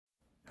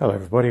Hello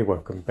everybody,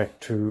 welcome back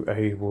to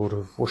a World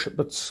of Warship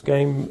Blitz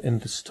game, and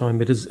this time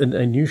it is in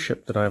a new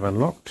ship that I've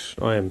unlocked.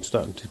 I am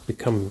starting to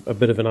become a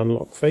bit of an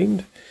unlock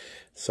fiend,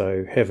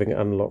 so having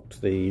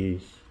unlocked the,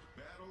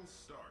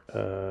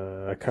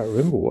 I can't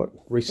remember what,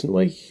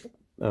 recently,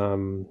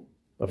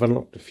 I've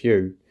unlocked a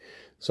few.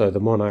 So the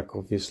Monarch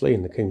obviously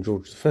and the King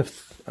George V,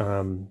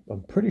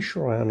 I'm pretty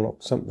sure I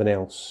unlocked something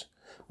else,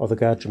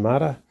 the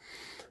Armada.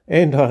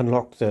 And I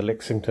unlocked the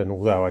Lexington,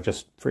 although I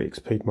just free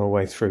XP'd my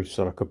way through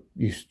so I could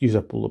use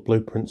up all the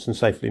blueprints and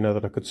safely know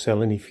that I could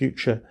sell any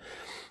future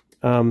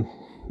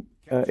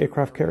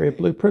aircraft carrier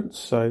blueprints.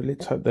 So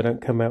let's hope they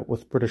don't come out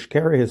with British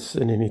carriers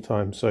in any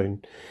time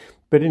soon.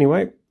 But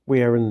anyway,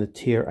 we are in the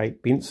Tier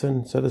 8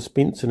 Benson. So this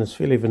Benson is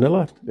fairly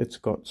vanilla. It's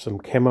got some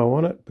camo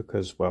on it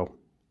because, well,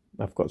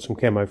 I've got some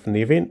camo from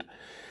the event.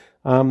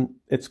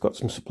 It's got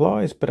some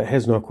supplies, but it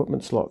has no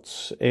equipment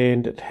slots,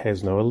 and it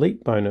has no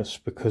elite bonus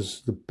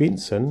because the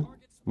Benson,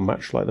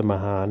 much like the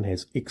Mahan,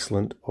 has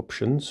excellent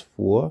options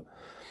for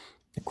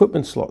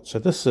equipment slots. So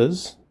this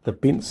is the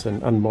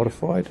Benson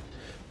unmodified,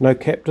 no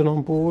captain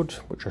on board,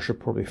 which I should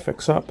probably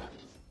fix up.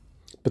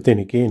 But then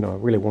again, I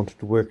really wanted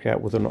to work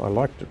out whether or not I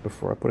liked it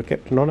before I put a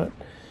captain on it.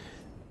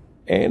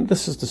 And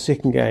this is the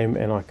second game,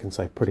 and I can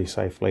say pretty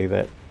safely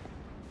that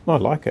I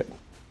like it.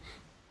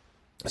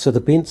 So the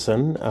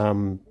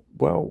Benson,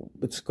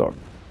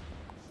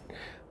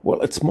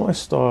 it's my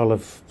style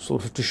of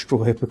sort of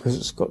destroyer because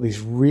it's got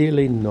these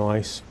really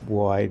nice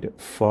wide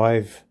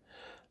 5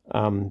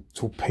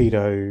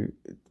 torpedo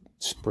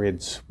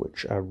spreads,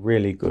 which are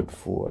really good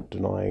for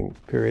denying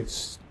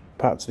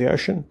parts of the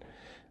ocean,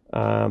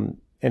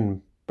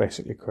 and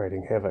basically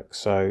creating havoc.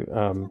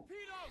 So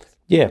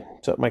yeah,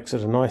 so it makes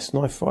it a nice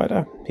knife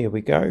fighter. Here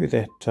we go.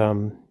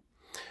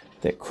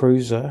 That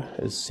cruiser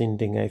is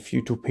sending a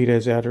few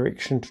torpedoes our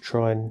direction to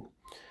try and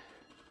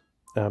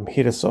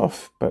head us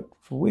off, but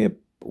the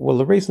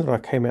reason that I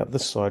came out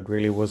this side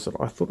really was that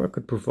I thought I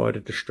could provide a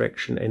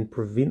distraction and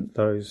prevent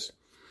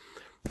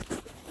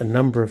a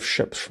number of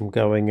ships from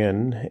going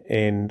in,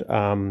 and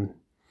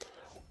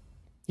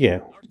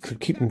could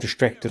keep them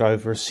distracted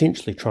over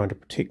essentially trying to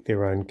protect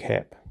their own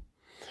cap.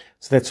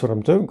 So that's what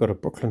I'm doing. Got a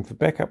Brooklyn for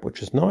backup,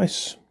 which is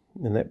nice,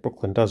 and that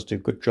Brooklyn does do a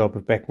good job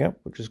of backing up,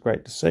 which is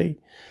great to see.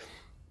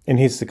 And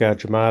here's the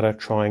Armada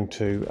trying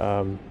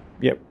to,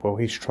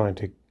 he's trying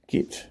to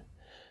get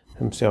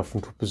himself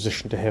into a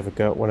position to have a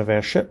go at one of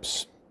our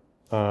ships.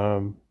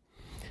 And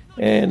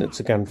it's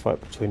a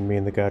gunfight between me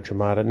and the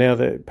Armada. Now,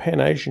 the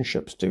Pan-Asian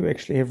ships do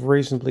actually have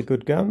reasonably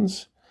good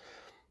guns.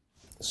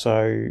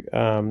 So,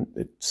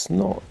 it's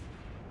not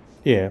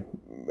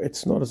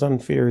as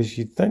unfair as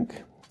you'd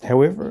think.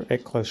 However,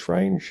 at close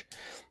range,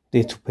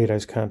 their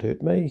torpedoes can't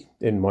hurt me,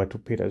 and my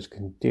torpedoes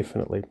can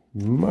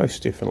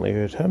most definitely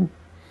hurt him.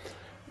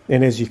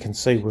 And as you can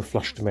see, we've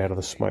flushed him out of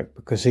the smoke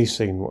because he's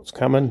seen what's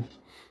coming.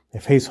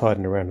 If he's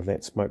hiding around in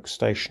that smoke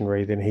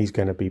stationary, then he's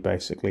going to be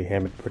basically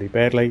hammered pretty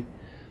badly.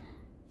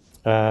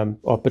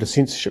 I've got a bit of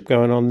censorship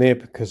going on there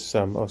because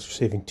I was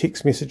receiving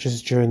text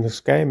messages during this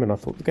game, and I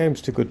thought the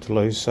game's too good to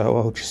lose, so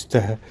I'll just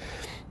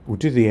we'll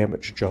do the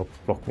amateur job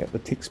of blocking out the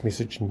text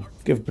message and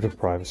give a bit of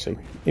privacy.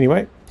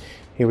 Anyway,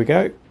 here we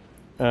go.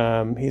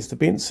 Here's the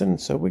Benson.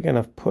 So we're going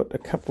to put a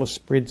couple of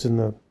spreads in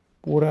the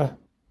water.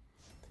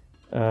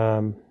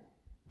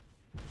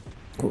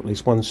 Or at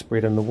least one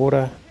spread in the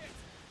water,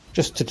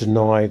 just to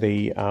deny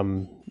the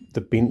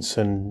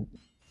Benson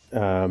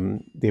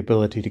the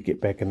ability to get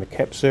back in the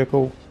cap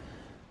circle.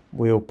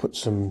 We'll put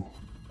some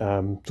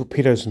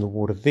torpedoes in the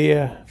water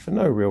there for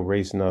no real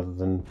reason other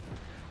than,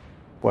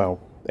 well,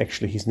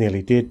 actually he's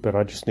nearly dead, but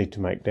I just need to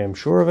make damn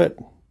sure of it.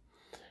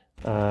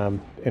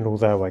 And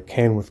although I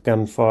can with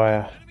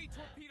gunfire,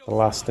 the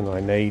last thing I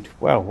need,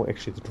 well,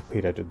 actually the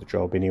torpedo did the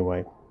job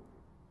anyway.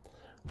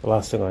 The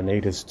last thing I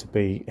need is to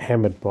be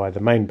hammered by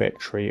the main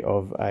battery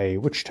of a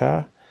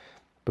Wichita,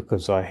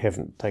 because I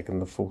haven't taken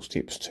the full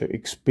steps to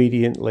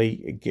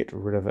expediently get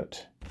rid of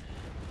it.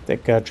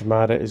 That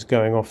Armada is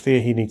going off there.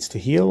 He needs to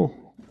heal.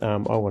 I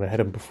want to hit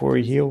him before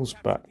he heals,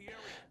 but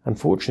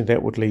unfortunately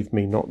that would leave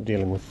me not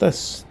dealing with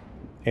this.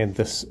 And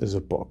this is a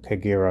Bok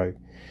Kagero,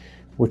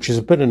 which is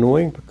a bit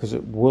annoying because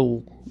it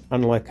will,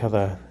 unlike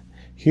other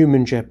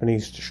human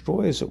Japanese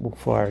destroyers, it will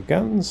fire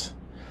guns.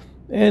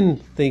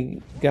 And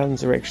the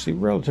guns are actually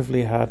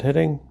relatively hard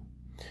hitting.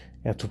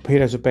 Our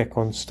torpedoes are back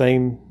on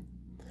steam.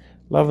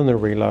 Loving the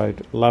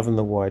reload, loving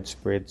the wide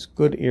spreads,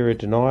 good error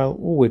denial.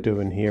 All we're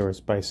doing here is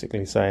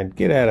basically saying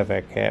get out of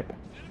our cap.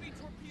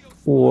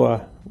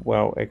 Or,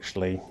 well,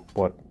 actually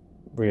what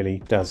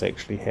really does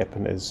actually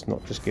happen is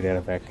not just get out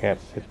of our cap,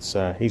 it's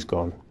he's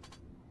gone.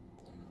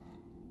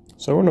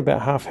 So we're on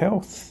about half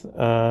health.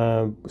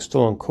 We're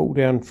still on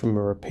cooldown from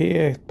a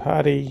repair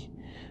party.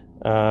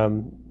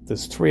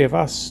 There's 3 of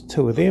us,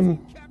 2 of them.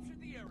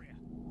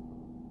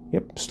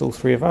 Yep, still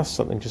 3 of us.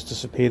 Something just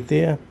disappeared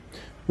there.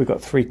 We've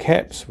got 3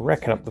 caps,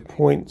 racking up the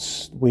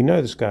points. We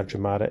know this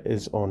Armada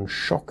is on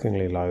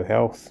shockingly low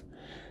health.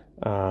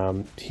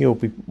 He'll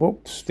be,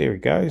 whoops, there he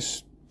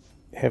goes,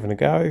 having a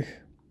go.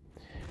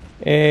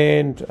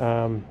 And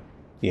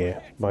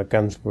yeah, my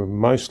guns were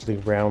mostly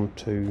round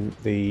to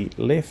the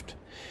left.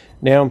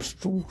 Now I'm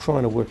still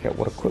trying to work out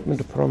what equipment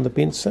to put on the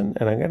Benson,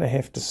 and I'm going to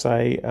have to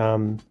say,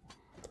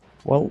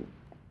 well,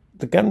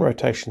 the gun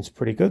rotation's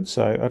pretty good,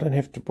 so I don't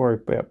have to worry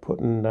about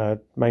putting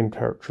main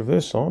turret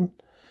traverse on.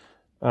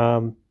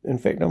 In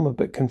fact, I'm a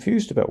bit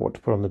confused about what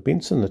to put on the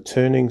Benson. The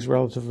turning's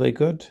relatively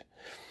good.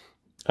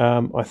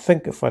 I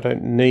think if I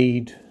don't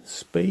need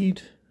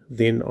speed,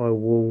 then I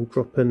will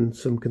drop in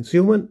some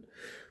concealment.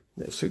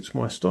 That suits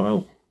my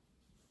style,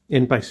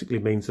 and basically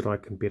means that I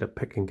can better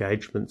pick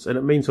engagements, and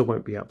it means I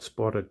won't be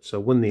outspotted. So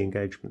when the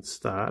engagements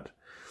start,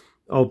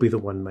 I'll be the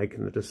one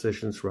making the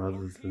decisions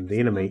rather than the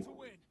enemy.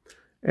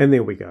 And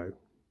there we go.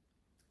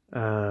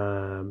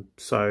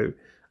 So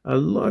a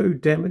low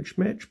damage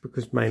match,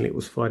 because mainly it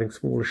was fighting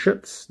smaller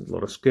ships, a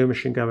lot of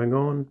skirmishing going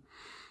on,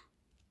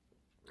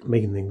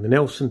 meaning the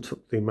Nelson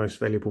took the most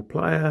valuable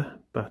player.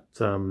 But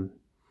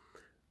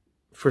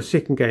for a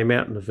second game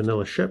out in a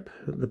vanilla ship,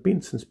 the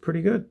Benson's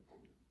pretty good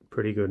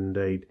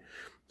indeed.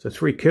 So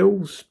 3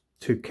 kills,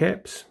 2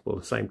 caps, well,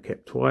 the same cap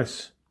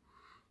twice,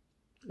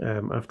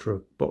 after a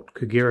bot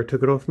Kugera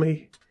took it off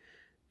me.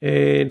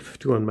 And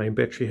 51 main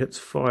battery hits,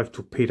 5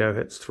 torpedo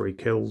hits, 3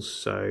 kills.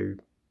 So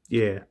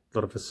yeah, a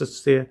lot of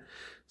assists there.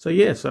 So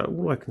yeah, so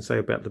all I can say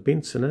about the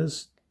Benson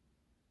is,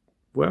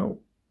 well,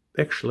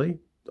 actually,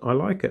 I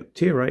like it.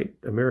 Tier 8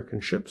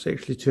 American ships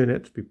actually turn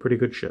out to be pretty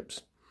good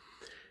ships.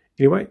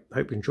 Anyway,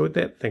 hope you enjoyed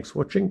that. Thanks for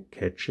watching.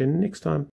 Catch you next time.